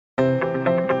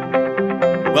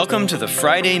Welcome to the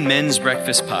Friday Men's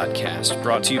Breakfast Podcast,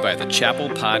 brought to you by the Chapel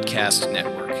Podcast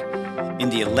Network. In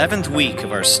the 11th week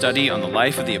of our study on the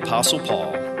life of the Apostle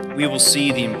Paul, we will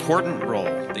see the important role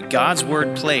that God's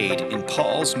Word played in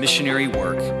Paul's missionary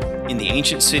work in the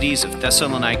ancient cities of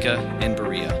Thessalonica and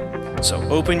Berea. So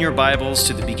open your Bibles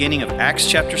to the beginning of Acts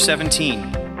chapter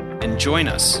 17 and join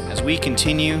us as we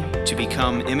continue to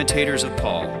become imitators of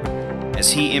Paul as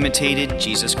he imitated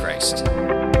Jesus Christ.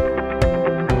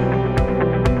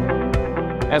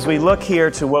 As we look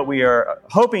here to what we are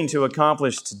hoping to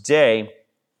accomplish today,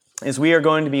 is we are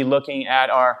going to be looking at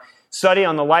our study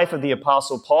on the life of the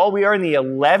Apostle Paul. We are in the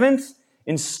 11th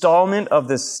installment of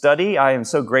this study. I am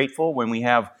so grateful when we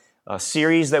have a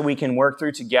series that we can work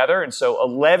through together. And so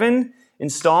 11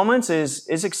 installments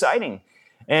is exciting.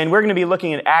 And we're going to be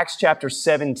looking at Acts chapter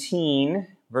 17,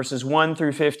 verses 1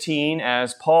 through 15,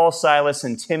 as Paul, Silas,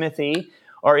 and Timothy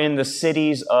are in the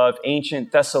cities of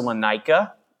ancient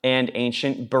Thessalonica and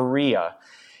ancient Berea.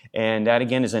 And that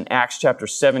again is in Acts chapter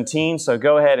 17. So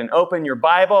go ahead and open your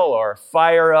Bible or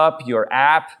fire up your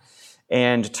app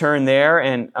and turn there.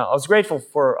 And I was grateful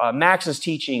for Max's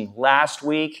teaching last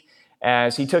week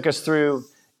as he took us through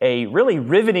a really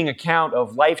riveting account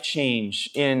of life change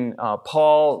in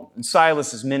Paul and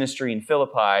Silas's ministry in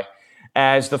Philippi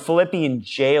as the Philippian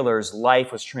jailer's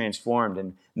life was transformed.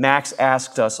 And Max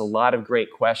asked us a lot of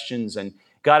great questions and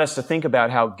got us to think about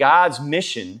how God's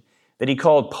mission that he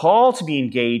called Paul to be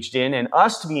engaged in and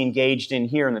us to be engaged in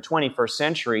here in the 21st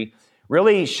century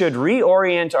really should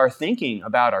reorient our thinking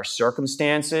about our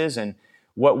circumstances and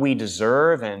what we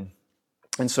deserve. And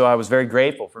so I was very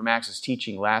grateful for Max's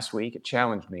teaching last week. It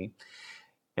challenged me.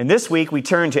 And this week we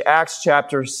turn to Acts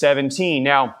chapter 17.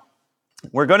 Now,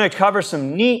 we're going to cover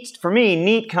some neat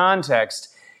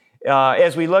context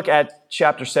as we look at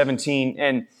chapter 17.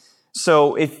 And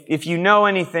so if you know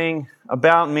anything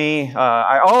about me,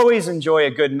 I always enjoy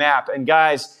a good map. And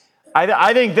guys,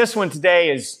 I think this one today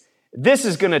is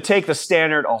going to take the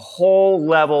standard a whole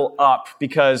level up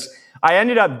because I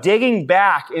ended up digging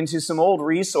back into some old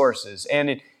resources.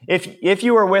 And if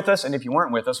you were with us and if you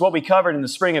weren't with us, what we covered in the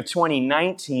spring of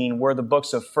 2019 were the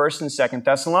books of 1st and 2nd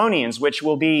Thessalonians, which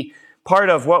will be part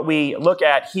of what we look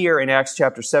at here in Acts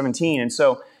chapter 17. And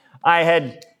so I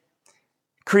had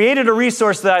created a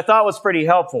resource that I thought was pretty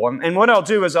helpful. And what I'll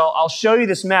do is I'll show you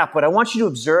this map, but I want you to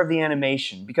observe the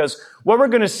animation because what we're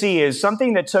going to see is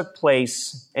something that took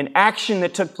place, an action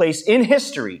that took place in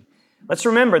history. Let's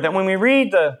remember that when we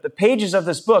read the pages of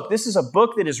this book, this is a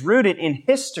book that is rooted in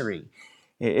history.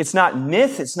 It's not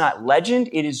myth, it's not legend,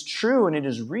 it is true and it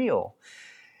is real.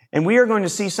 And we are going to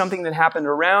see something that happened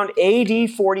around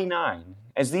AD 49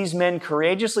 as these men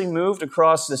courageously moved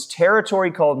across this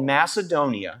territory called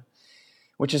Macedonia,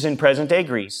 which is in present-day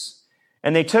Greece.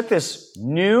 And they took this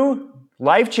new,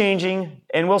 life-changing,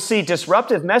 and we'll see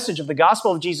disruptive message of the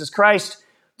gospel of Jesus Christ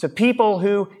to people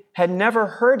who had never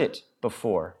heard it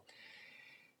before.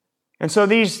 And so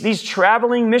these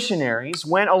traveling missionaries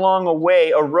went along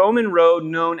a Roman road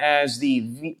known as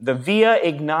the Via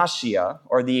Ignatia,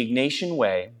 or the Ignatian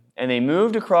Way, and they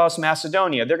moved across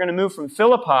Macedonia. They're going to move from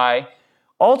Philippi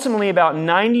ultimately about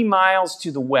 90 miles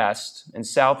to the west and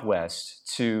southwest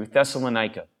to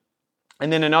Thessalonica,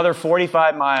 and then another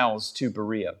 45 miles to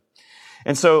Berea.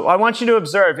 And so I want you to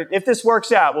observe, if this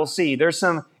works out, we'll see. There's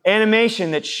some animation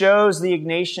that shows the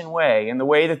Ignatian Way and the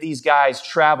way that these guys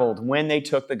traveled when they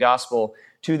took the gospel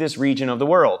to this region of the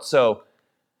world. So,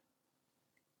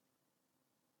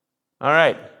 all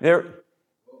right.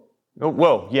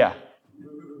 Whoa, yeah.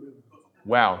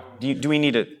 Wow. Do we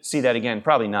need to see that again?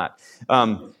 Probably not.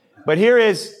 But here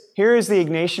is the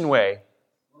Ignatian Way.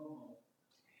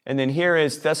 And then here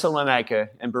is Thessalonica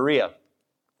and Berea.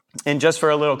 And just for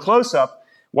a little close-up,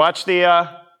 watch the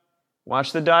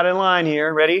dotted line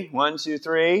here. Ready? 1, 2,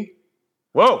 3.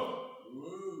 Whoa!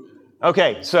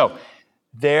 Okay, so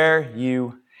there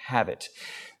you have it.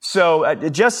 So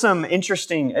just some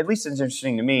interesting, at least it's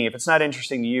interesting to me. If it's not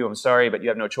interesting to you, I'm sorry, but you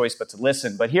have no choice but to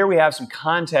listen. But here we have some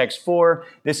context for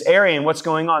this area and what's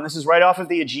going on. This is right off of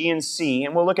the Aegean Sea,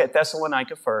 and we'll look at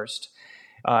Thessalonica first.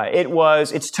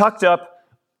 It's tucked up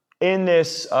in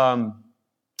this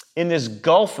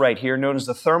gulf right here, known as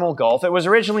the Thermal Gulf. It was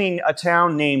originally a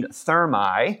town named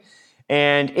Thermae,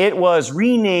 and it was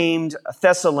renamed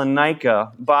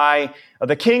Thessalonica by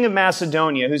the king of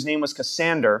Macedonia, whose name was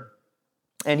Cassander,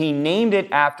 and he named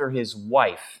it after his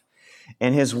wife.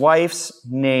 And his wife's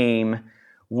name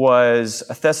was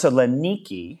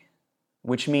Thessaloniki,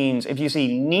 which means, if you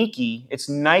see Nike, it's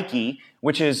Nike,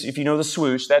 which is, if you know the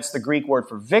swoosh, that's the Greek word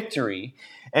for victory.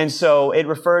 And so it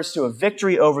refers to a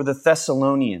victory over the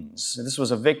Thessalonians. This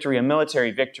was a victory, a military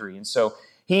victory. And so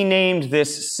he named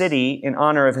this city in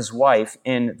honor of his wife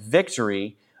in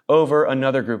victory over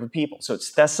another group of people. So it's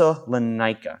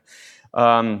Thessalonica.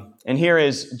 And here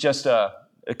is just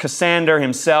Cassander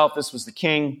himself. This was the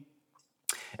king.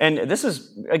 And this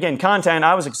is, again, content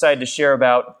I was excited to share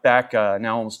about back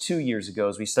now almost 2 years ago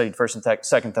as we studied 1st and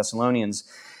 2nd Thessalonians.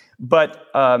 But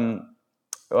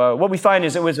what we find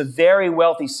is it was a very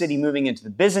wealthy city moving into the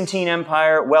Byzantine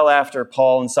Empire well after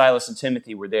Paul and Silas and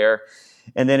Timothy were there.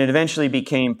 And then it eventually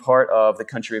became part of the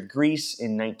country of Greece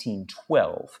in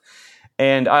 1912.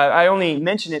 And I only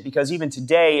mention it because even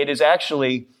today it is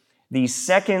actually the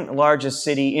second largest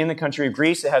city in the country of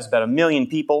Greece. It has about 1 million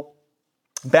people.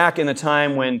 Back in the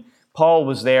time when Paul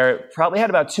was there, it probably had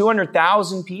about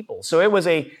 200,000 people. So it was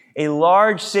a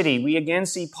large city. We again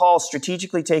see Paul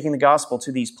strategically taking the gospel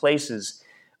to these places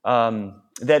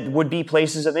that would be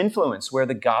places of influence where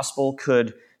the gospel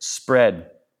could spread.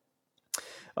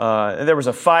 There was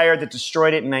a fire that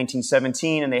destroyed it in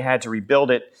 1917, and they had to rebuild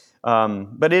it.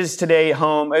 But it is today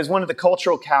home as one of the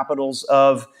cultural capitals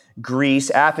of Greece.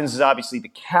 Athens is obviously the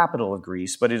capital of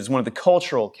Greece, but it is one of the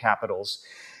cultural capitals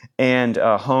and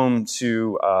home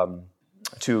to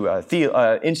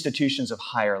institutions of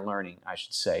higher learning, I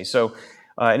should say. So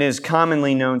it is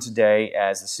commonly known today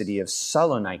as the city of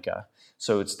Salonika.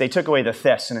 So they took away the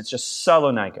Thess, and it's just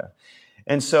Salonika.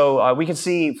 And so we can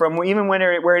see from even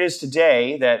where it is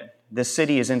today that this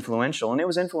city is influential, and it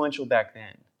was influential back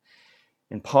then.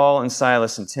 And Paul and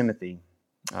Silas and Timothy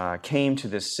came to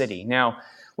this city. Now,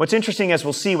 what's interesting, as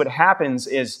we'll see what happens,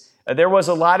 is there was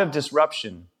a lot of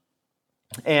disruption.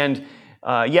 And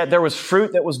yet there was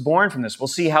fruit that was born from this. We'll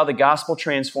see how the gospel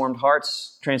transformed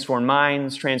hearts, transformed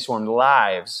minds, transformed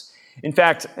lives. In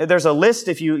fact, there's a list,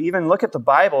 if you even look at the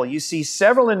Bible, you see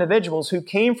several individuals who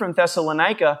came from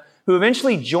Thessalonica who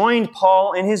eventually joined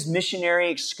Paul in his missionary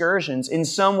excursions in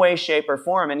some way, shape, or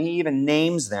form, and he even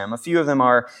names them. A few of them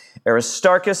are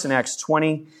Aristarchus in Acts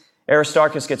 20.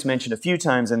 Aristarchus gets mentioned a few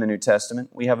times in the New Testament.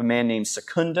 We have a man named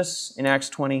Secundus in Acts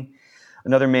 20,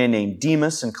 another man named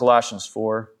Demas in Colossians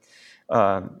 4.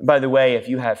 By the way, if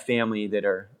you have family that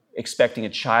are expecting a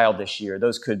child this year,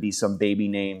 those could be some baby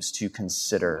names to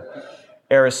consider.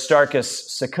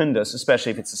 Aristarchus, Secundus,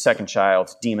 especially if it's the second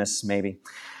child, Demas maybe.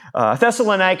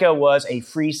 Thessalonica was a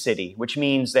free city, which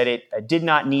means that it did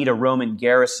not need a Roman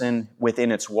garrison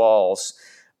within its walls,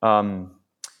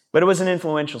 but it was an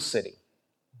influential city.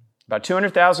 About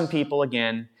 200,000 people,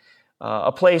 again,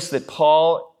 a place that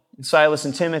Paul, Silas,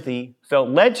 and Timothy felt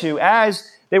led to as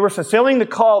they were fulfilling the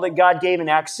call that God gave in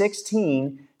Acts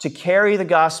 16 to carry the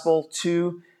gospel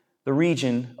to the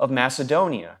region of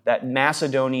Macedonia, that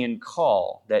Macedonian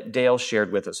call that Dale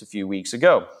shared with us a few weeks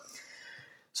ago.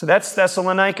 So that's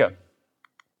Thessalonica.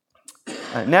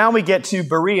 Now we get to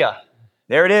Berea.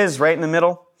 There it is, right in the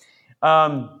middle.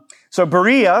 So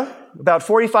Berea, about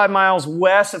 45 miles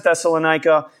west of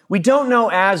Thessalonica. We don't know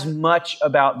as much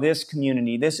about this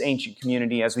community, this ancient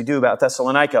community, as we do about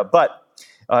Thessalonica, but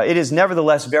it is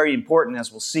nevertheless very important,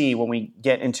 as we'll see when we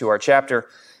get into our chapter.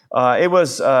 It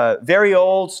was very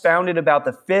old, founded about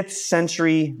the 5th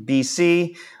century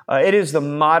BC. It is the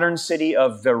modern city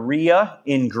of Veria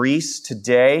in Greece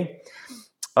today.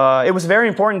 It was very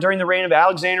important during the reign of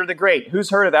Alexander the Great. Who's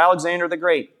heard of Alexander the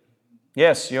Great?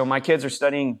 Yes, my kids are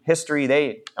studying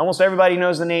history. Almost everybody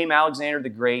knows the name Alexander the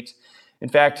Great. In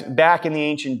fact, back in the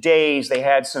ancient days, they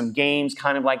had some games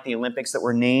kind of like the Olympics that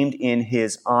were named in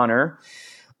his honor.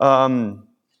 And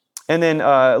then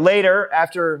later,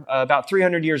 after about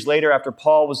 300 years later, after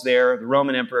Paul was there, the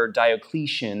Roman Emperor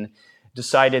Diocletian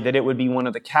decided that it would be one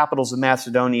of the capitals of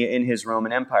Macedonia in his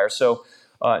Roman Empire. So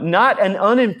not an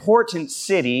unimportant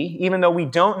city, even though we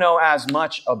don't know as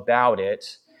much about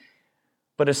it,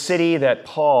 but a city that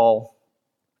Paul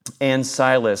and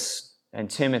Silas and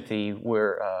Timothy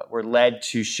were led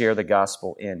to share the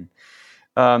gospel in.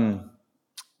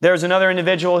 There's another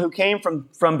individual who came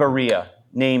from Berea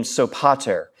named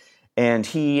Sopater, and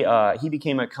he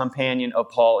became a companion of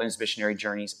Paul in his missionary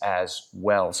journeys as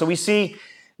well. So we see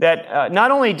that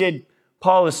not only did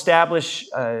Paul establish,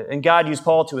 and God used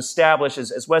Paul to establish,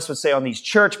 as Wes would say, on these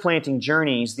church planting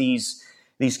journeys,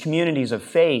 these communities of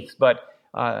faith, but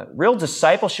real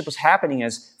discipleship was happening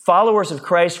as followers of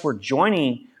Christ were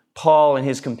joining Paul and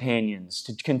his companions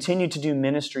to continue to do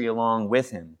ministry along with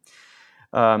him.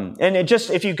 And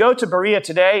if you go to Berea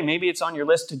today, maybe it's on your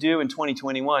list to do in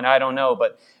 2021, I don't know,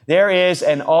 but there is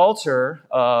an altar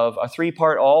of a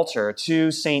 3-part altar to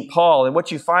St. Paul. And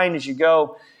what you find as you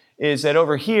go is that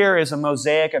over here is a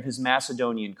mosaic of his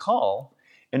Macedonian call,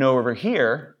 and over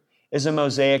here is a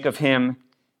mosaic of him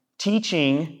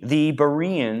teaching the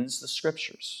Bereans the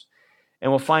scriptures.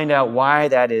 And we'll find out why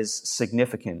that is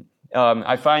significant.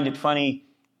 I find it funny.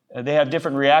 They have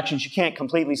different reactions. You can't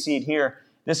completely see it here.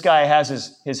 This guy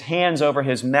has his hands over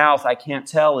his mouth. I can't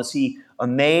tell. Is he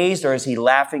amazed or is he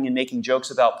laughing and making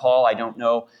jokes about Paul? I don't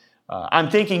know. I'm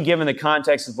thinking, given the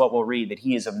context of what we'll read, that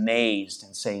he is amazed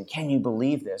and saying, can you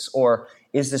believe this? Or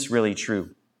is this really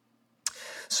true?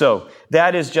 So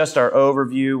that is just our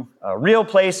overview. Real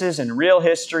places and real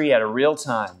history at a real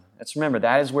time. Let's remember,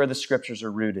 that is where the Scriptures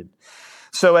are rooted.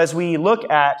 So as we look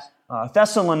at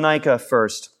Thessalonica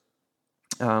first,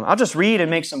 I'll just read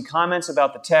and make some comments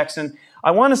about the text. And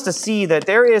I want us to see that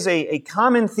there is a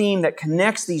common theme that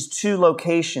connects these two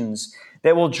locations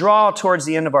that will draw towards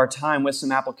the end of our time with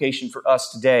some application for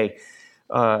us today.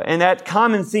 And that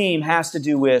common theme has to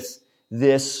do with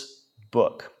this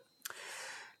book.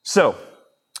 So,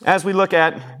 as we look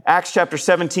at Acts chapter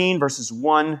 17, verses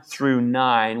 1 through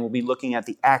 9, we'll be looking at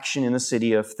the action in the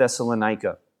city of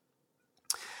Thessalonica.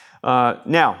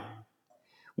 Now,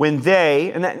 when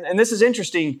they, and this is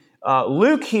interesting,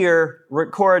 Luke here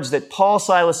records that Paul,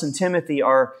 Silas, and Timothy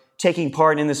are taking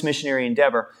part in this missionary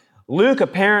endeavor. Luke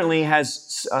apparently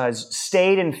has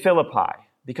stayed in Philippi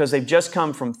because they've just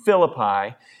come from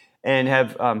Philippi and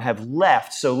have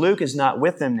left. So Luke is not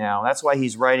with them now. That's why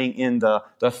he's writing in the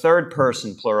third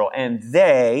person plural. And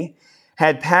they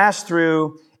had passed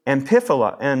through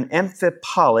Amphipolis.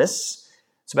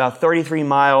 It's about 33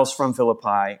 miles from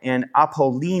Philippi, and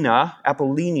Apollonia.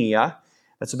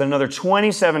 That's about another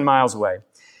 27 miles away.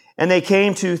 And they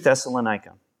came to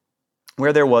Thessalonica,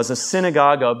 where there was a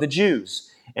synagogue of the Jews.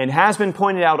 And has been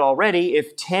pointed out already,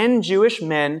 if 10 Jewish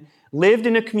men lived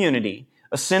in a community,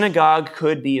 a synagogue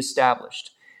could be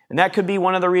established. And that could be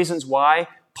one of the reasons why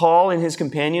Paul and his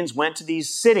companions went to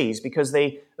these cities, because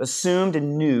they assumed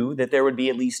and knew that there would be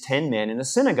at least 10 men in a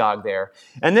synagogue there.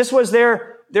 And this was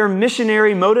their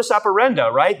missionary modus operandi,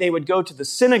 right? They would go to the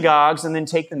synagogues and then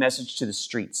take the message to the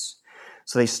streets.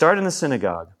 So they started in the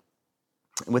synagogue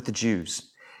with the Jews.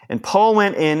 And Paul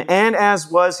went in, and as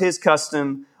was his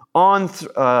custom, on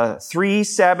 3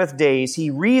 Sabbath days, he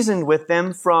reasoned with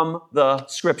them from the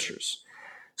Scriptures.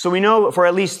 So we know for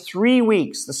at least 3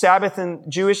 weeks, the Sabbath in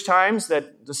Jewish times,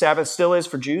 that the Sabbath still is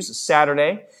for Jews, is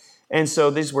Saturday. And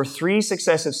so these were 3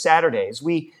 successive Saturdays.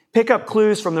 We pick up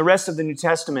clues from the rest of the New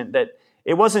Testament that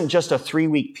it wasn't just a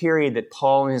 3-week period that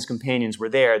Paul and his companions were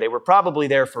there. They were probably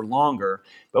there for longer,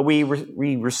 but we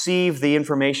receive the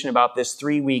information about this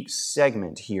 3-week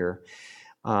segment here.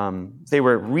 They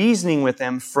were reasoning with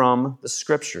them from the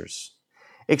Scriptures,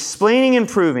 explaining and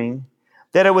proving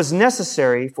that it was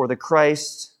necessary for the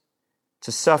Christ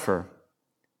to suffer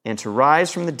and to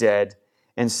rise from the dead,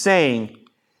 and saying,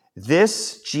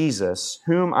 this Jesus,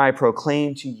 whom I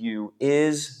proclaim to you,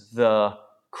 is the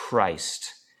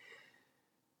Christ.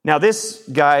 Now, this,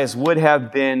 guys, would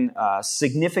have been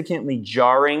significantly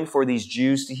jarring for these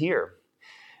Jews to hear.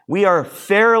 We are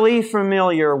fairly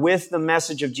familiar with the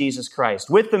message of Jesus Christ,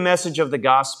 with the message of the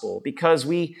gospel, because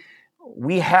we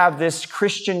have this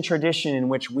Christian tradition in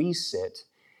which we sit.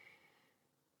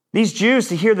 These Jews,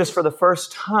 to hear this for the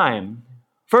first time,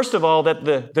 first of all, that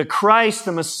the Christ,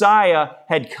 the Messiah,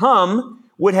 had come,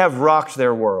 would have rocked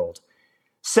their world.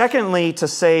 Secondly, to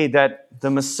say that the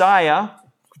Messiah,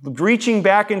 reaching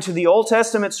back into the Old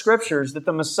Testament Scriptures, that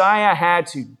the Messiah had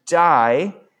to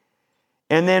die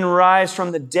and then rise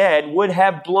from the dead, would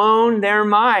have blown their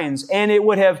minds, and it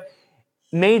would have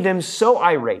made them so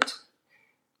irate,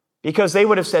 because they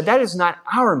would have said, that is not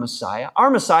our Messiah. Our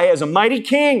Messiah is a mighty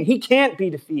king. He can't be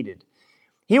defeated.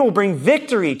 He will bring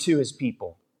victory to his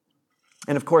people.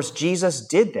 And of course, Jesus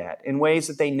did that in ways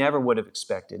that they never would have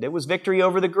expected. It was victory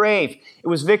over the grave. It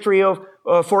was victory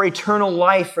for eternal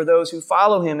life for those who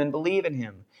follow him and believe in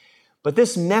him. But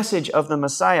this message of the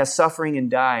Messiah suffering and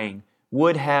dying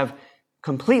would have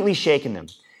completely shaken them.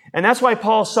 And that's why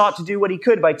Paul sought to do what he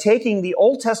could by taking the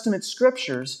Old Testament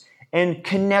Scriptures and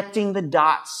connecting the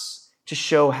dots to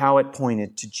show how it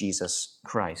pointed to Jesus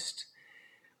Christ.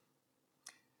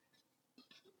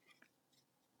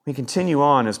 We continue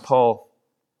on as Paul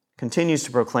continues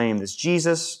to proclaim this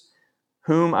Jesus,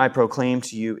 whom I proclaim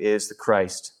to you is the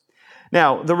Christ.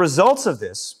 Now, the results of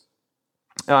this,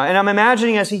 and I'm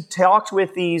imagining as he talked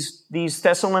with these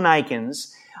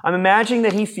Thessalonians, I'm imagining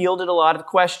that he fielded a lot of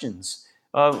questions.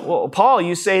 Well, Paul,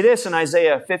 you say this in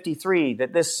Isaiah 53,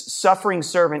 that this suffering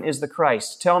servant is the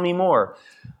Christ. Tell me more.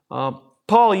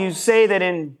 Paul, you say that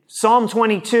in Psalm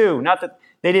 22, not that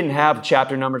they didn't have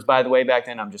chapter numbers, by the way, back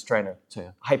then. I'm just trying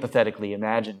to hypothetically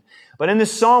imagine. But in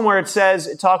this psalm where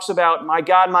it talks about, my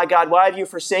God, why have you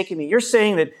forsaken me? You're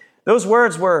saying that those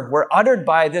words were uttered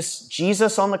by this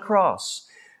Jesus on the cross.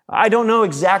 I don't know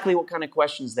exactly what kind of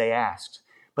questions they asked,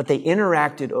 but they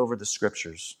interacted over the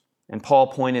Scriptures. And Paul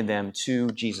pointed them to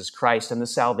Jesus Christ and the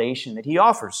salvation that he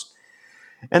offers.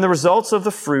 And the results of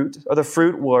the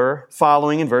fruit were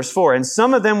following in verse 4. And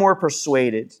some of them were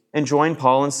persuaded and joined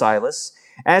Paul and Silas,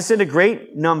 as did a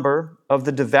great number of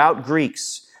the devout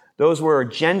Greeks. Those were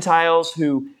Gentiles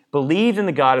who believed in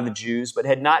the God of the Jews, but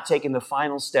had not taken the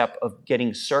final step of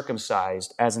getting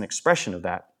circumcised as an expression of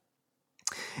that.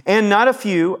 And not a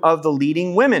few of the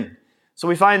leading women. So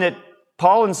we find that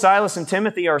Paul and Silas and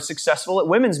Timothy are successful at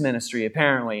women's ministry,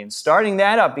 apparently, and starting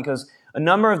that up because a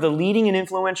number of the leading and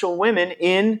influential women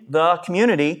in the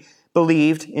community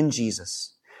believed in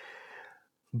Jesus.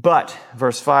 But,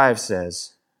 verse 5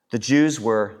 says, the Jews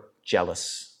were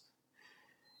jealous.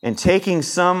 And taking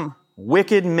some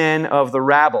wicked men of the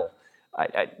rabble.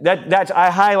 I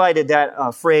highlighted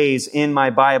that phrase in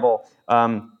my Bible,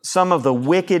 some of the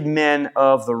wicked men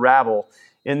of the rabble.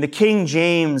 And the King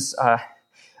James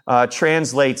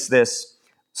translates this,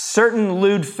 certain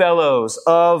lewd fellows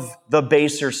of the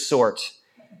baser sort.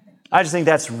 I just think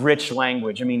that's rich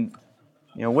language. I mean,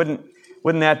 wouldn't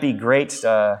that be great?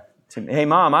 Hey,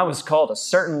 Mom, I was called a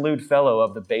certain lewd fellow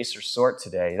of the baser sort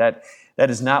today. That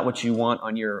is not what you want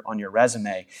on your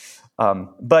resume.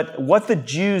 But what the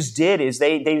Jews did is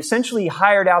they essentially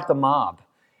hired out the mob.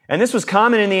 And this was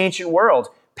common in the ancient world.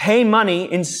 Pay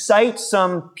money, incite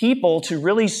some people to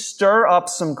really stir up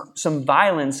some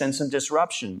violence and some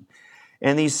disruption.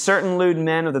 And these certain lewd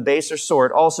men of the baser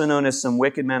sort, also known as some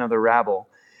wicked men of the rabble,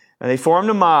 they formed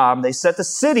a mob. They set the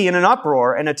city in an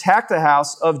uproar and attacked the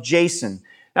house of Jason.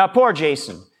 Now, poor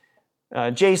Jason.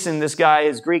 Jason, this guy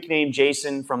is Greek name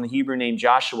Jason from the Hebrew name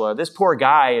Joshua. This poor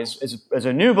guy is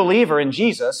a new believer in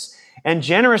Jesus and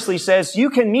generously says, you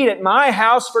can meet at my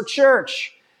house for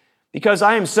church because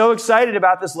I am so excited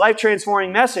about this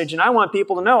life-transforming message and I want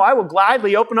people to know I will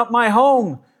gladly open up my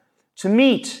home to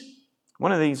meet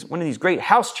one of these great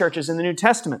house churches in the New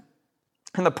Testament.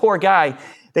 And the poor guy,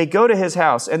 they go to his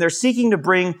house and they're seeking to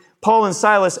bring Paul and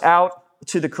Silas out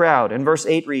to the crowd. And verse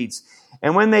 8 reads,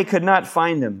 and when they could not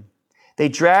find him, they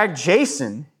dragged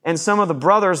Jason and some of the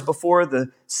brothers before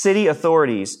the city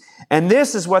authorities. And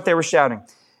this is what they were shouting.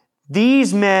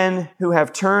 These men who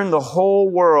have turned the whole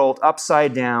world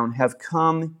upside down have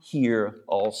come here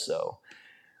also.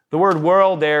 The word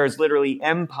world there is literally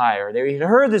empire. They had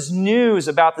heard this news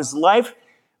about this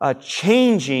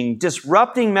life-changing,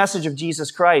 disrupting message of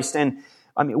Jesus Christ. And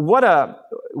I mean, what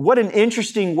an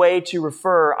interesting way to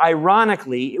refer.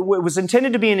 Ironically, it was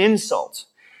intended to be an insult.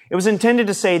 It was intended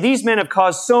to say, these men have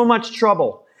caused so much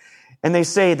trouble. And they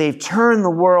say they've turned the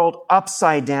world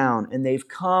upside down and they've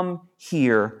come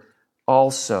here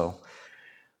also.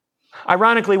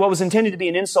 Ironically, what was intended to be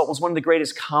an insult was one of the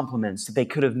greatest compliments that they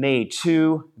could have made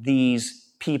to these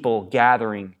people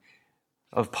gathering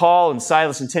of Paul and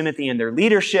Silas and Timothy and their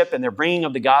leadership and their bringing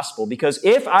of the gospel. Because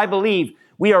if I believe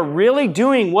we are really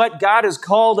doing what God has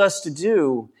called us to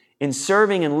do in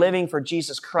serving and living for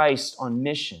Jesus Christ on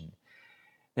mission,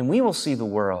 then we will see the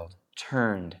world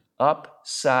turned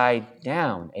upside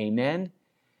down. Amen?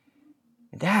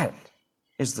 That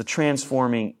is the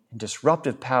transforming and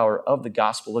disruptive power of the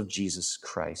gospel of Jesus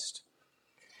Christ.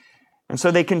 And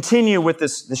so they continue with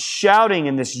this shouting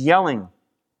and this yelling.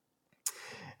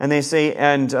 And they say,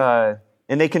 and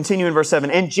they continue in verse 7,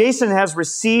 and Jason has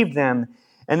received them,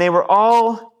 and they were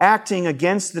all acting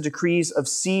against the decrees of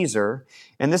Caesar.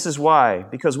 And this is why.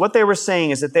 Because what they were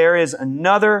saying is that there is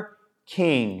another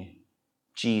king,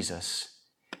 Jesus.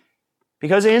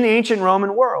 Because in the ancient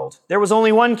Roman world, there was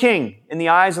only one king in the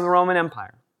eyes of the Roman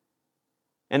Empire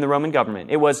and the Roman government.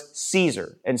 It was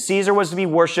Caesar. And Caesar was to be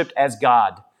worshipped as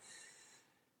God.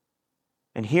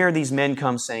 And here these men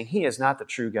come saying, he is not the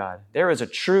true God. There is a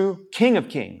true King of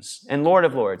kings and Lord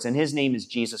of lords, and his name is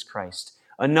Jesus Christ.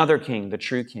 Another king, the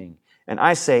true king. And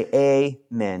I say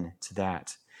amen to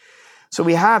that. So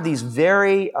we have these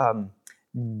very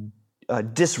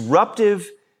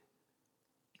disruptive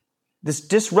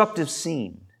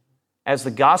scene as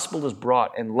the gospel is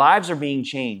brought and lives are being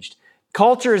changed.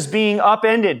 Culture is being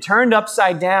upended, turned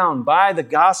upside down by the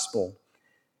gospel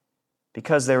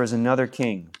because there is another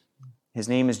king. His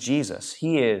name is Jesus.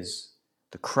 He is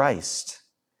the Christ.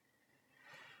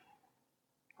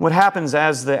 What happens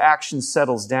as the action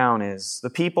settles down is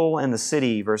the people and the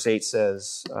city, verse 8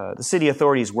 says, the city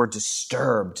authorities were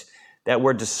disturbed. That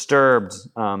word disturbed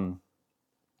can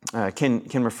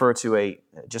refer to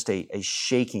just a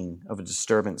shaking of a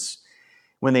disturbance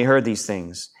when they heard these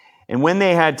things. And when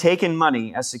they had taken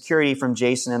money as security from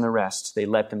Jason and the rest, they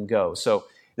let them go. So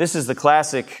this is the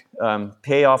classic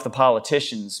pay off the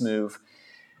politicians move.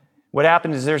 What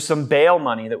happened is there's some bail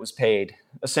money that was paid.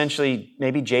 Essentially,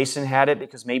 maybe Jason had it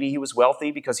because maybe he was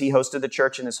wealthy because he hosted the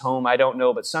church in his home. I don't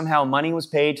know, but somehow money was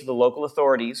paid to the local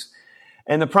authorities.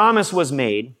 And the promise was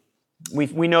made.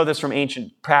 We know this from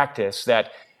ancient practice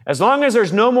that as long as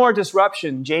there's no more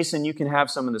disruption, Jason, you can have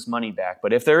some of this money back.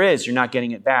 But if there is, you're not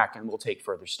getting it back, and we'll take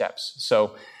further steps.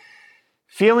 So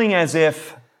feeling as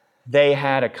if they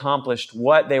had accomplished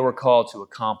what they were called to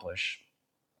accomplish,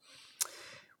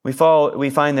 we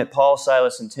find that Paul,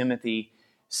 Silas, and Timothy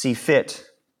see fit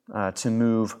to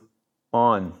move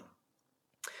on.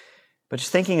 But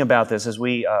just thinking about this, as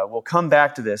we'll come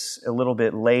back to this a little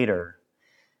bit later,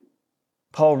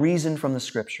 Paul reasoned from the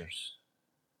Scriptures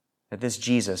that this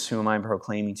Jesus, whom I'm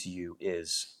proclaiming to you,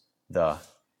 is the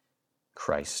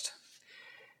Christ.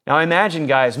 Now, I imagine,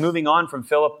 guys, moving on from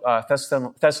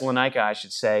Thessalonica, I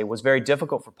should say, was very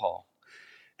difficult for Paul.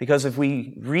 Because if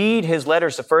we read his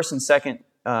letters to 1st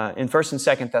and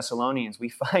 2nd Thessalonians, we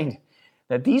find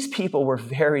that these people were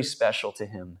very special to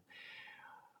him.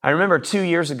 I remember 2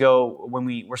 years ago when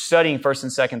we were studying 1st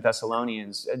and 2nd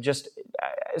Thessalonians, just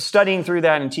studying through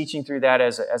that and teaching through that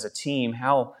as a team,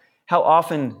 how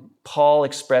often Paul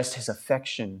expressed his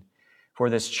affection for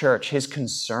this church, his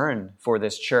concern for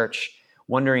this church,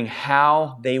 wondering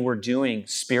how they were doing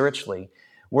spiritually.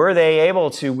 Were they able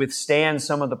to withstand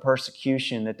some of the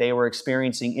persecution that they were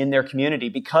experiencing in their community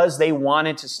because they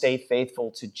wanted to stay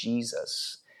faithful to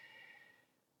Jesus?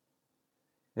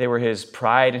 They were his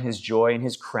pride and his joy and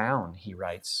his crown, he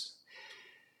writes.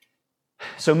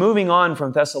 So moving on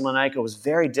from Thessalonica was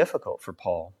very difficult for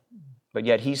Paul, but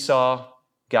yet he saw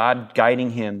God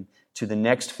guiding him to the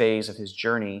next phase of his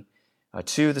journey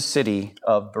to the city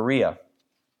of Berea,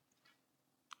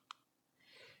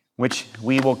 which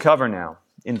we will cover now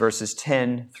in verses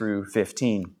 10 through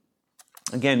 15.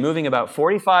 Again, moving about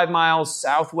 45 miles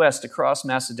southwest across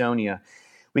Macedonia,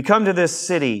 we come to this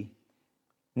city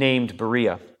named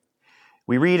Berea.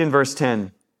 We read in verse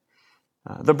 10,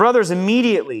 the brothers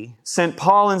immediately sent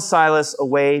Paul and Silas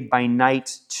away by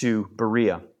night to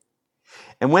Berea.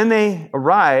 And when they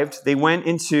arrived, they went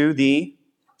into the,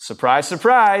 surprise,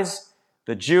 surprise,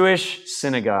 the Jewish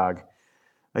synagogue.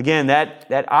 Again,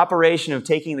 that operation of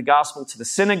taking the gospel to the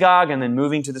synagogue and then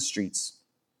moving to the streets.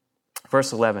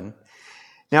 Verse 11.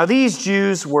 Now these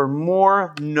Jews were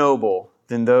more noble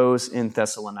than those in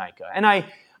Thessalonica. And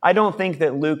I don't think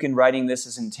that Luke, in writing this,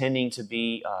 is intending to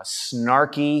be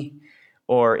snarky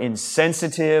or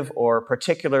insensitive or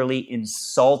particularly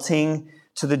insulting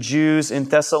to the Jews in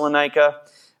Thessalonica.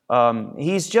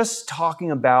 He's just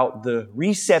talking about the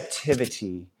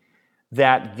receptivity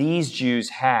that these Jews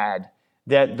had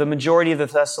that the majority of the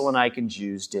Thessalonican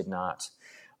Jews did not.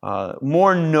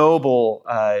 More noble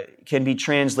can be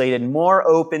translated more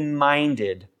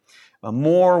open-minded,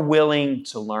 more willing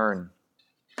to learn.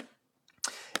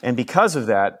 And because of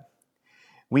that,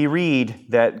 we read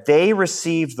that they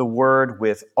received the word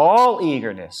with all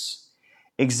eagerness,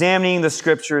 examining the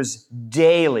Scriptures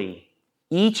daily,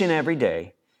 each and every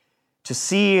day, to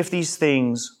see if these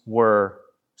things were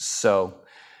so.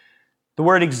 The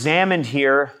word examined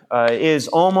here is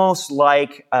almost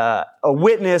like a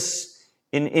witness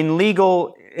in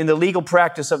the legal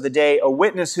practice of the day, a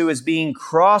witness who is being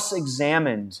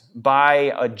cross-examined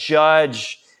by a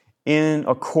judge in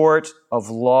a court of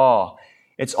law.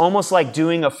 It's almost like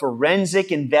doing a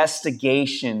forensic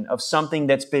investigation of something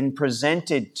that's been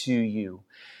presented to you.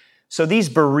 So these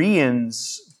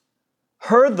Bereans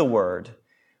heard the word,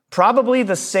 probably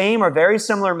the same or very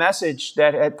similar message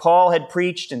that Paul had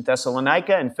preached in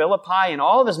Thessalonica and Philippi and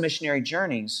all of his missionary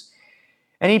journeys.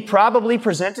 And he probably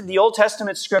presented the Old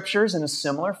Testament Scriptures in a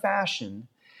similar fashion.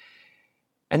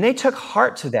 And they took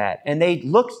heart to that, and they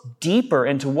looked deeper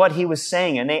into what he was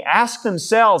saying, and they asked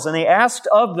themselves, and they asked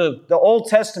of the Old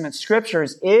Testament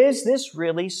Scriptures, is this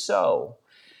really so?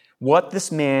 What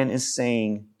this man is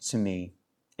saying to me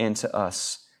and to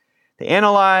us. They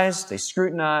analyzed, they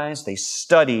scrutinized, they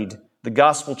studied the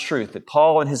gospel truth that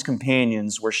Paul and his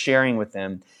companions were sharing with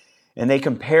them, and they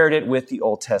compared it with the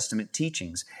Old Testament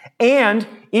teachings. And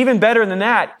even better than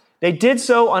that, they did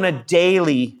so on a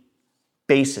daily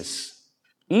basis.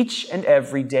 Each and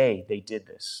every day they did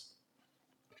this.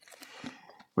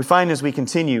 We find as we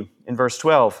continue in verse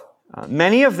 12,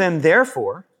 many of them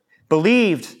therefore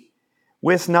believed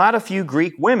with not a few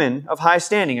Greek women of high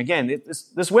standing. Again,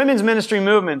 this women's ministry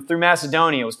movement through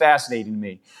Macedonia was fascinating to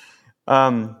me.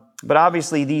 But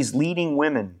obviously these leading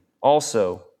women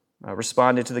also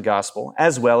responded to the gospel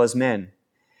as well as men.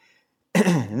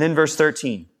 And then verse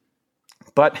 13,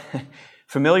 but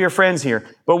familiar friends here.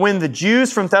 But when the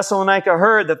Jews from Thessalonica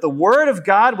heard that the word of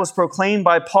God was proclaimed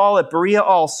by Paul at Berea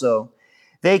also,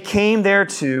 they came there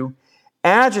too,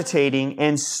 agitating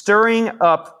and stirring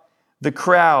up the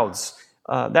crowds.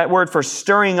 That word for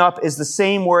stirring up is the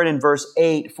same word in verse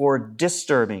 8 for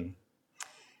disturbing.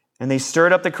 And they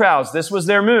stirred up the crowds. This was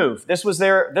their move. This was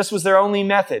their only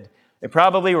method. They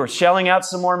probably were shelling out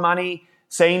some more money,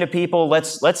 saying to people,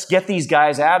 let's get these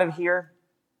guys out of here.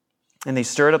 And they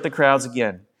stirred up the crowds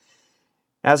again.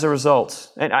 As a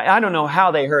result, and I don't know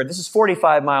how they heard. This is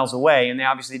 45 miles away, and they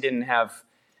obviously didn't have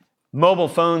mobile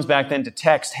phones back then to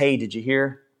text, hey, did you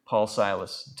hear? Paul,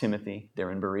 Silas, Timothy,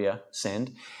 they're in Berea,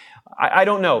 send. I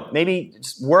don't know. Maybe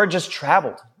word just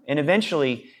traveled. And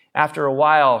eventually, after a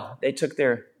while, they took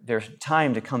their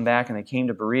time to come back, and they came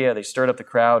to Berea. They stirred up the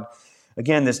crowd.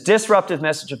 Again, this disruptive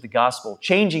message of the gospel,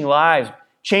 changing lives,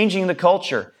 changing the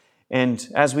culture. And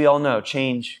as we all know,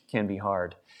 change can be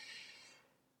hard.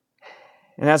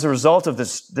 And as a result of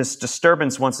this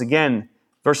disturbance, once again,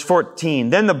 verse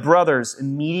 14, then the brothers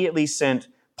immediately sent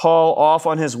Paul off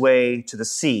on his way to the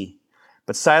sea,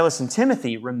 but Silas and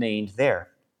Timothy remained there.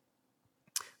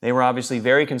 They were obviously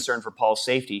very concerned for Paul's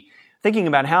safety, thinking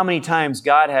about how many times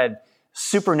God had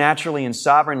supernaturally and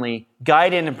sovereignly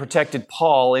guided and protected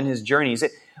Paul in his journeys.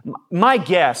 My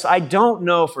guess, I don't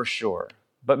know for sure,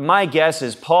 but my guess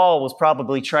is Paul was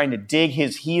probably trying to dig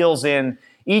his heels in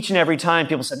each and every time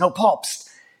people said, no, Paul, psst,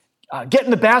 get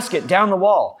in the basket down the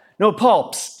wall. No,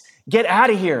 Paul, psst, get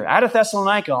out of here, out of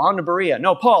Thessalonica, on to Berea.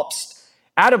 No, Paul, psst,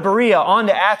 out of Berea, on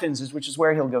to Athens, which is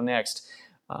where he'll go next.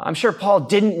 I'm sure Paul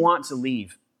didn't want to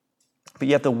leave, but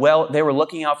yet they were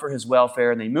looking out for his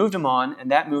welfare, and they moved him on,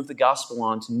 and that moved the gospel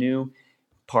on to new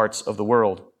parts of the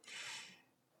world.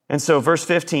 And so, verse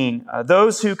 15,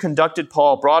 those who conducted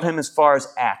Paul brought him as far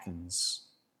as Athens.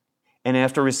 And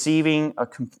after receiving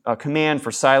a command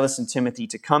for Silas and Timothy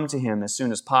to come to him as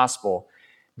soon as possible,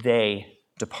 they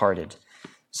departed.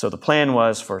 So the plan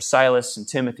was for Silas and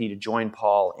Timothy to join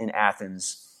Paul in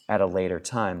Athens at a later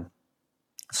time.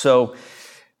 So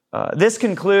this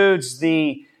concludes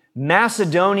the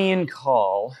Macedonian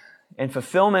call and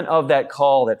fulfillment of that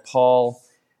call that Paul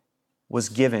was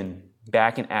given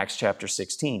back in Acts chapter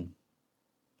 16.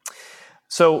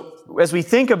 So as we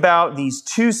think about these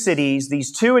two cities,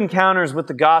 these two encounters with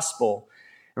the gospel,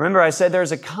 remember I said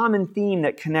there's a common theme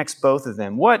that connects both of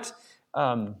them. What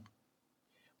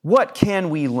can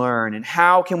we learn, and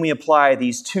how can we apply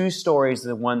these two stories to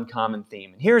the one common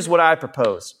theme? And here's what I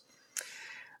propose.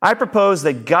 I propose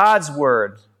that God's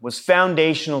word was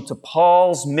foundational to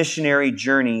Paul's missionary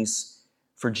journeys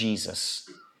for Jesus.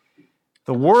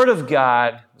 The Word of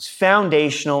God was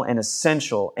foundational and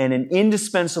essential and an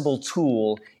indispensable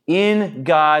tool in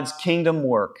God's kingdom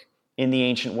work in the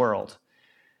ancient world.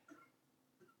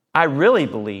 I really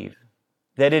believe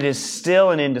that it is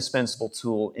still an indispensable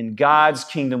tool in God's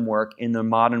kingdom work in the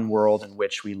modern world in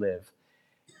which we live.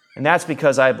 And that's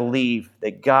because I believe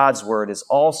that God's Word is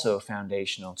also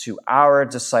foundational to our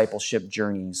discipleship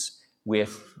journeys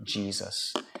with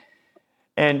Jesus.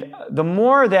 And the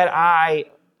more that I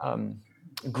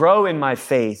grow in my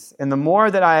faith, and the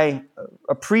more that I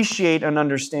appreciate and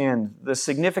understand the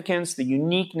significance, the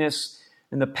uniqueness,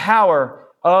 and the power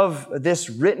of this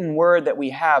written word that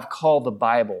we have called the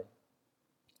Bible,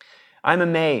 I'm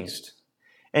amazed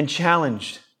and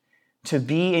challenged to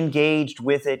be engaged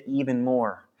with it even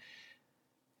more.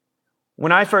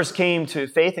 When I first came to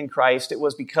faith in Christ, it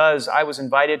was because I was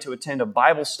invited to attend a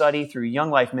Bible study through Young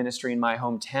Life Ministry in my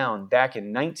hometown back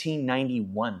in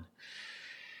 1991.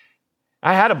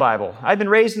 I had a Bible. I'd been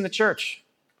raised in the church.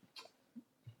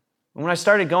 When I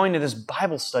started going to this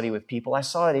Bible study with people, I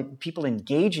saw people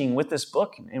engaging with this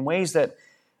book in ways that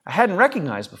I hadn't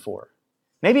recognized before.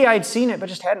 Maybe I'd seen it, but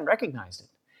just hadn't recognized it.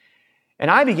 And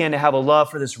I began to have a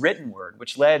love for this written word,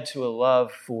 which led to a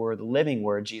love for the living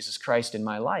word, Jesus Christ, in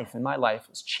my life. And my life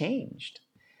was changed.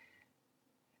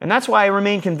 And that's why I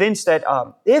remain convinced that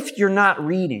if you're not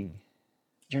reading,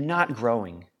 you're not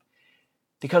growing,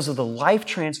 because of the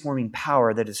life-transforming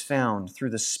power that is found through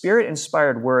the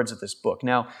Spirit-inspired words of this book.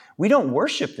 Now, we don't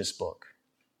worship this book.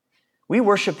 We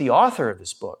worship the author of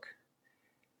this book,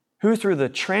 who through the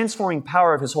transforming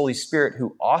power of His Holy Spirit,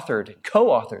 who authored and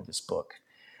co-authored this book,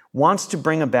 wants to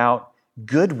bring about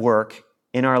good work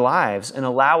in our lives and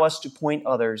allow us to point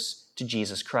others to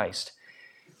Jesus Christ.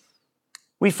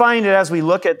 We find it as we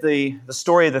look at the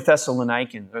story of the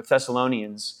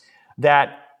Thessalonians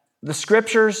that the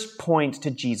Scriptures point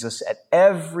to Jesus at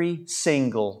every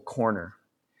single corner.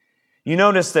 You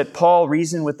notice that Paul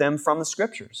reasoned with them from the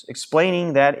Scriptures,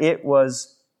 explaining that it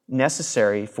was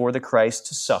necessary for the Christ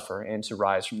to suffer and to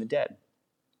rise from the dead.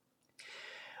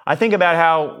 I think about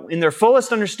how, in their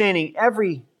fullest understanding,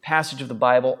 every passage of the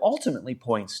Bible ultimately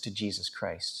points to Jesus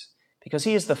Christ, because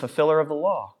He is the fulfiller of the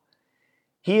law.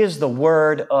 He is the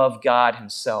Word of God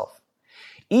himself.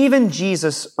 Even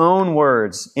Jesus' own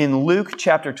words in Luke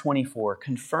chapter 24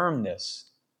 confirm this.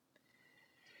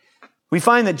 We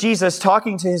find that Jesus,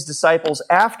 talking to his disciples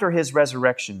after his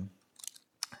resurrection,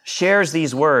 shares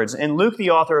these words. And Luke, the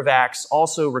author of Acts,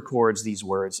 also records these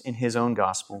words in his own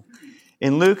gospel.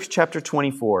 In Luke chapter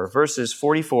 24, verses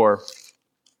 44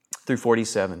 through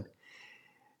 47.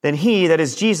 Then he, that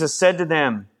is Jesus, said to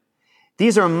them,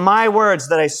 "These are my words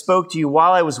that I spoke to you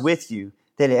while I was with you,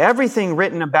 that everything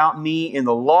written about me in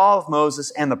the law of Moses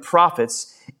and the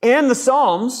prophets and the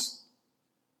Psalms,"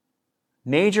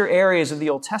 major areas of the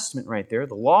Old Testament right there,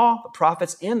 the law, the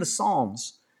prophets, and the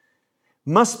Psalms,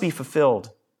 "must be fulfilled."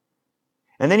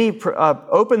 And then he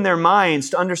opened their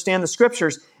minds to understand the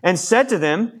Scriptures and said to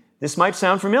them, this might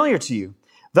sound familiar to you,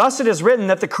 "Thus it is written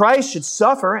that the Christ should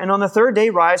suffer and on the third day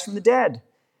rise from the dead,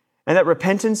 and that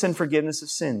repentance and forgiveness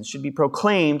of sins should be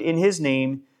proclaimed in his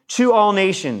name to all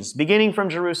nations, beginning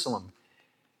from Jerusalem."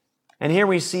 And here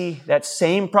we see that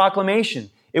same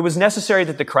proclamation. It was necessary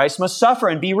that the Christ must suffer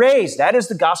and be raised. That is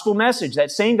the gospel message.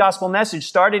 That same gospel message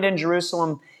started in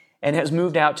Jerusalem and has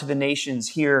moved out to the nations.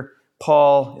 Here,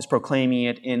 Paul is proclaiming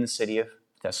it in the city of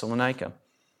Thessalonica,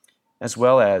 as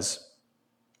well as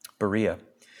Berea.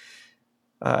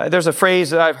 There's a phrase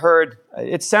that I've heard.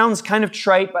 It sounds kind of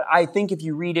trite, but I think if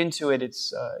you read into it,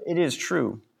 it is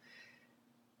true.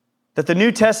 That the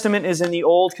New Testament is in the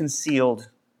Old concealed,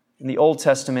 and the Old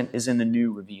Testament is in the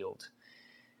New revealed.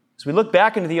 As we look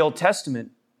back into the Old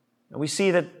Testament, we see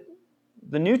that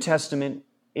the New Testament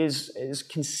is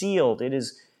concealed. It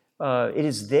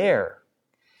is there.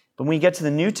 But when we get to the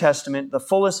New Testament, the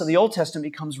fullness of the Old Testament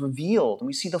becomes revealed, and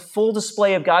we see the full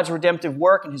display of God's redemptive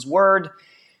work and his word,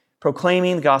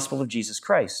 proclaiming the gospel of Jesus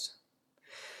Christ.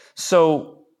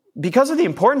 So, because of the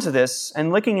importance of this,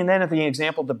 and looking then at the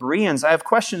example of the Bereans, I have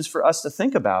questions for us to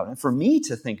think about, and for me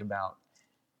to think about.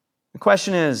 The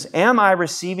question is, am I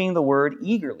receiving the word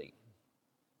eagerly?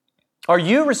 Are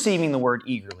you receiving the word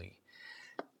eagerly?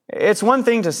 It's one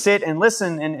thing to sit and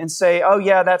listen and say, "Oh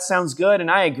yeah, that sounds good,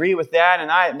 and I agree with that,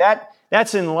 and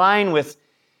that's in line with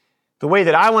the way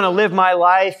that I want to live my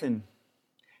life."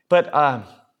 But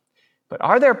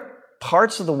are there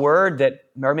parts of the word that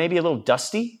are maybe a little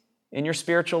dusty in your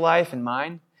spiritual life and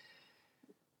mine?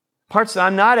 Parts that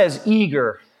I'm not as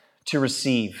eager to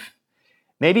receive.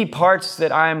 Maybe parts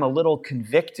that I'm a little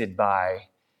convicted by,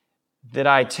 that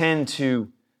I tend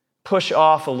to push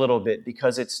off a little bit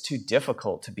because it's too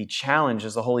difficult to be challenged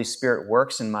as the Holy Spirit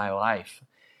works in my life.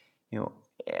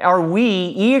 Are we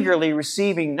eagerly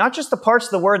receiving not just the parts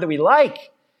of the word that we like,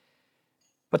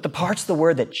 but the parts of the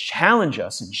word that challenge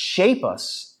us and shape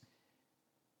us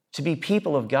to be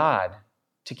people of God,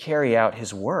 to carry out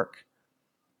his work?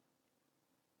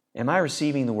 Am I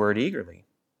receiving the word eagerly?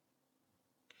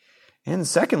 And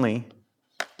secondly,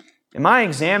 am I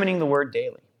examining the word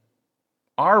daily?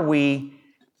 Are we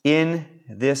in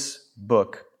this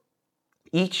book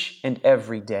each and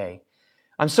every day?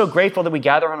 I'm so grateful that we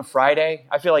gather on a Friday.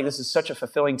 I feel like this is such a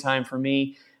fulfilling time for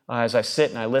me as I sit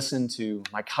and I listen to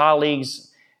my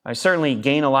colleagues. I certainly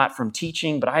gain a lot from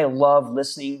teaching, but I love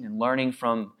listening and learning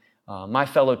from my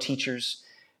fellow teachers.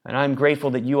 And I'm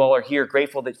grateful that you all are here,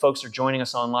 grateful that folks are joining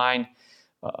us online.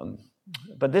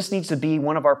 But this needs to be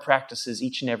one of our practices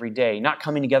each and every day, not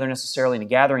coming together necessarily in a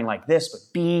gathering like this, but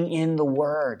being in the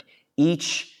Word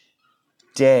each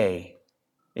day,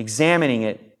 examining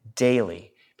it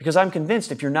daily. Because I'm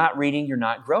convinced if you're not reading, you're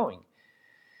not growing.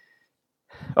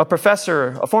 A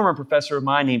former professor of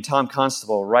mine named Tom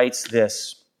Constable writes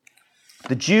this: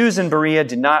 "The Jews in Berea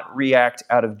did not react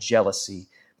out of jealousy,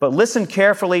 but listened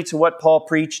carefully to what Paul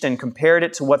preached and compared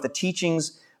it to what the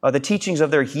teachings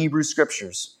of their Hebrew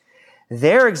scriptures.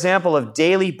 Their example of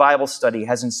daily Bible study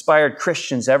has inspired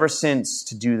Christians ever since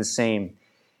to do the same.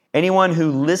 Anyone who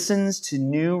listens to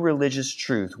new religious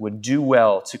truth would do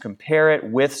well to compare it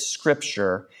with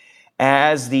Scripture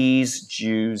as these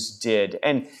Jews did."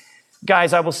 And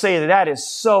guys, I will say that is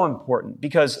so important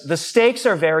because the stakes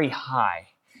are very high.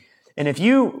 And if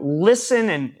you listen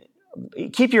and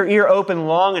keep your ear open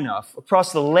long enough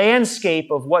across the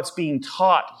landscape of what's being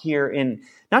taught here in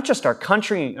not just our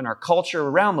country and our culture,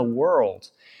 around the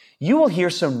world, you will hear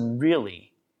some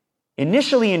really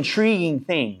initially intriguing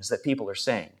things that people are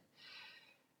saying.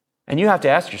 And you have to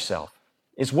ask yourself,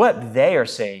 is what they are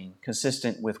saying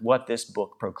consistent with what this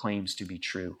book proclaims to be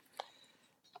true?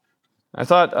 I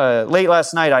thought, late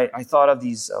last night, I thought of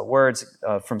these words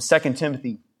from 2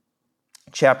 Timothy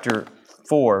chapter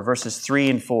 4, verses 3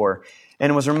 and 4,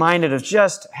 and was reminded of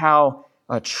just how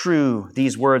true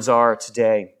these words are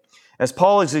today. As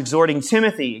Paul is exhorting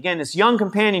Timothy, again, this young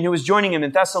companion who was joining him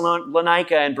in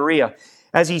Thessalonica and Berea,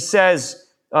 as he says,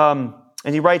 and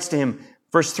he writes to him,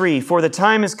 verse 3, "For the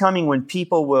time is coming when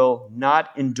people will not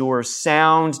endure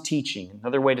sound teaching."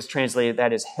 Another way to translate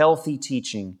that is healthy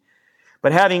teaching.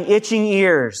 "But having itching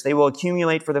ears, they will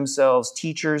accumulate for themselves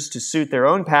teachers to suit their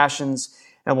own passions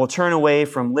and will turn away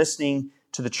from listening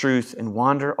to the truth and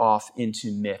wander off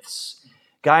into myths."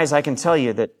 Guys, I can tell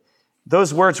you that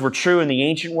those words were true in the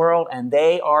ancient world, and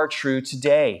they are true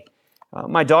today.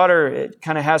 My daughter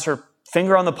kind of has her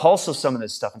finger on the pulse of some of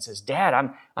this stuff and says, "Dad,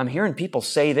 I'm hearing people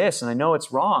say this, and I know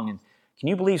it's wrong. And can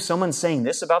you believe someone's saying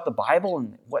this about the Bible?"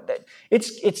 And what that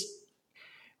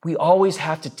we always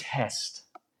have to test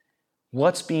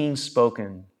what's being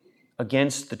spoken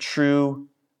against the true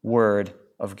word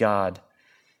of God.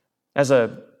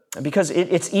 Because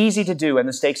it's easy to do and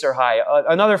the stakes are high.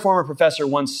 Another former professor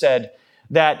once said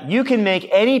that you can make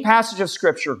any passage of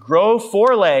Scripture grow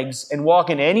 4 legs and walk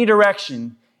in any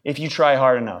direction if you try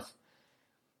hard enough.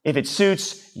 If it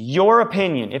suits your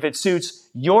opinion, if it suits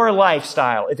your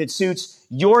lifestyle, if it suits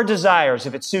your desires,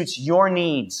 if it suits your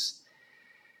needs.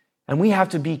 And we have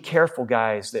to be careful,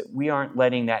 guys, that we aren't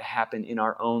letting that happen in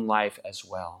our own life as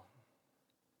well.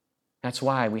 That's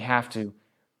why we have to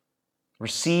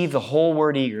receive the whole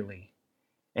word eagerly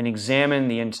and examine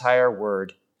the entire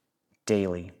word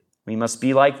daily. We must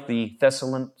be like the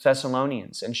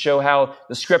Thessalonians and show how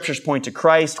the Scriptures point to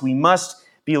Christ. We must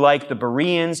be like the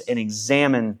Bereans and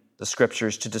examine the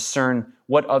Scriptures to discern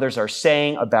what others are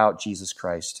saying about Jesus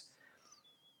Christ.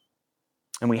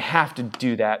 And we have to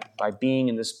do that by being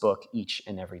in this book each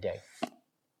and every day.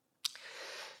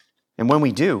 And when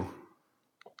we do,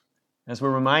 as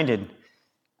we're reminded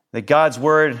that God's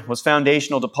Word was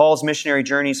foundational to Paul's missionary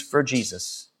journeys for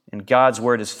Jesus, and God's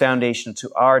Word is foundational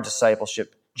to our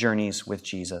discipleship journeys with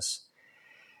Jesus.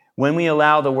 When we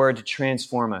allow the Word to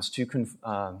transform us, to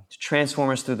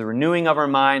transform us through the renewing of our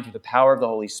mind, through the power of the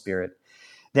Holy Spirit,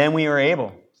 then we are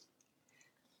able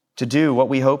to do what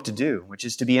we hope to do, which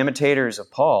is to be imitators of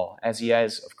Paul as he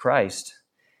is of Christ,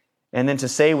 and then to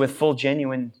say with full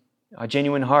genuine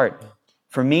heart,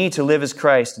 "For me to live is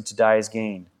Christ and to die is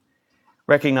gain,"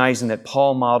 recognizing that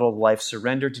Paul modeled life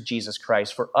surrendered to Jesus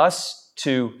Christ for us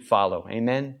to follow.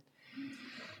 Amen?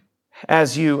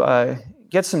 As you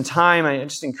get some time, I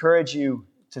just encourage you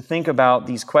to think about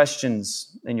these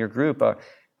questions in your group.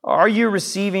 Are you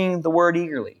receiving the Word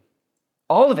eagerly?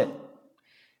 All of it.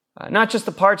 Not just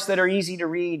the parts that are easy to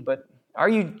read, but are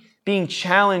you being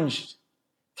challenged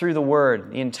through the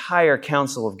Word, the entire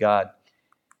counsel of God?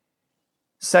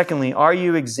 Secondly, are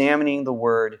you examining the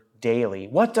Word daily?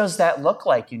 What does that look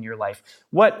like in your life?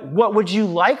 What would you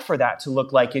like for that to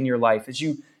look like in your life? As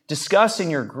you discuss in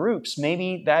your groups,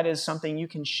 maybe that is something you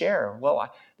can share.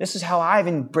 Well, this is how I've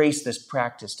embraced this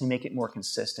practice to make it more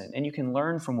consistent, and you can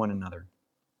learn from one another.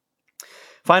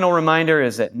 Final reminder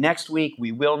is that next week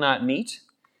we will not meet.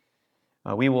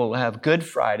 We will have Good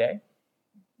Friday,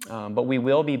 but we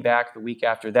will be back the week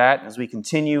after that as we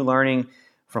continue learning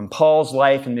from Paul's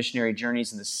life and missionary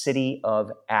journeys in the city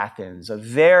of Athens. A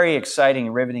very exciting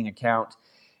and riveting account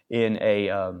in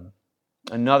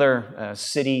another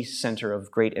city center of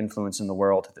great influence in the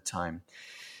world at the time.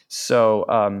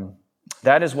 So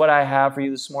that is what I have for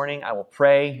you this morning. I will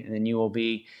pray, and then you will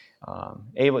be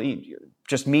able to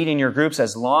just meet in your groups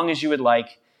as long as you would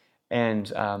like.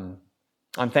 And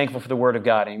I'm thankful for the Word of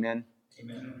God. Amen?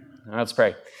 Amen. Let's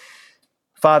pray.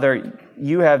 Father,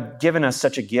 you have given us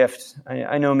such a gift.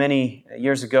 I know many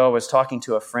years ago I was talking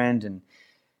to a friend, and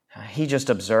he just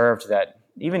observed that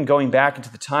even going back into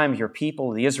the time of your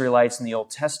people, the Israelites in the Old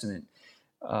Testament,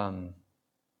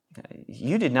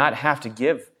 you did not have to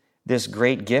give this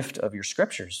great gift of your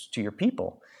Scriptures to your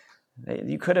people.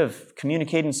 You could have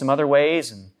communicated in some other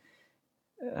ways, and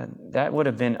that would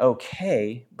have been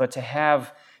okay, but to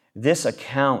have this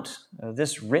account,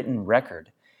 this written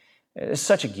record, is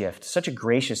such a gift, such a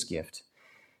gracious gift.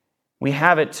 We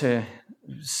have it to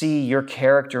see your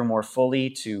character more fully,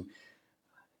 to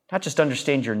not just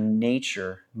understand your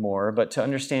nature more, but to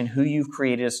understand who you've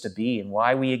created us to be and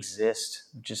why we exist,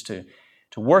 just to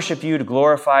worship you, to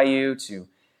glorify you, to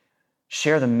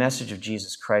share the message of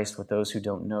Jesus Christ with those who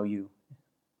don't know you.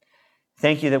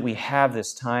 Thank you that we have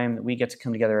this time, that we get to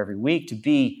come together every week to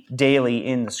be daily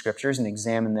in the Scriptures and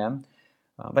examine them.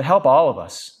 But help all of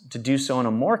us to do so on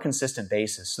a more consistent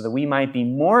basis so that we might be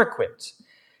more equipped,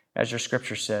 as your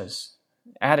Scripture says,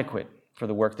 adequate for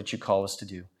the work that you call us to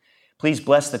do. Please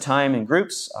bless the time in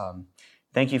groups.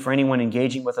 Thank you for anyone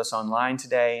engaging with us online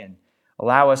today, and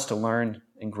allow us to learn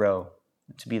and grow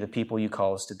to be the people you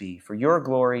call us to be for your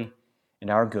glory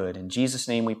and our good. In Jesus'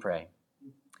 name we pray.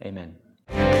 Amen.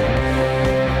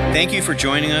 Thank you for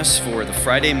joining us for the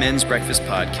Friday Men's Breakfast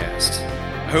Podcast.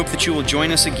 hope that you will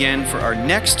join us again for our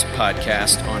next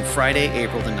podcast on Friday,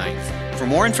 April the 9th. For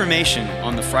more information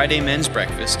on the Friday Men's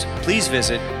Breakfast, please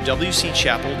visit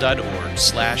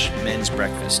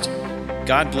wcchapel.org/mensbreakfast.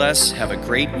 God bless, have a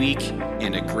great week,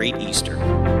 and a great Easter.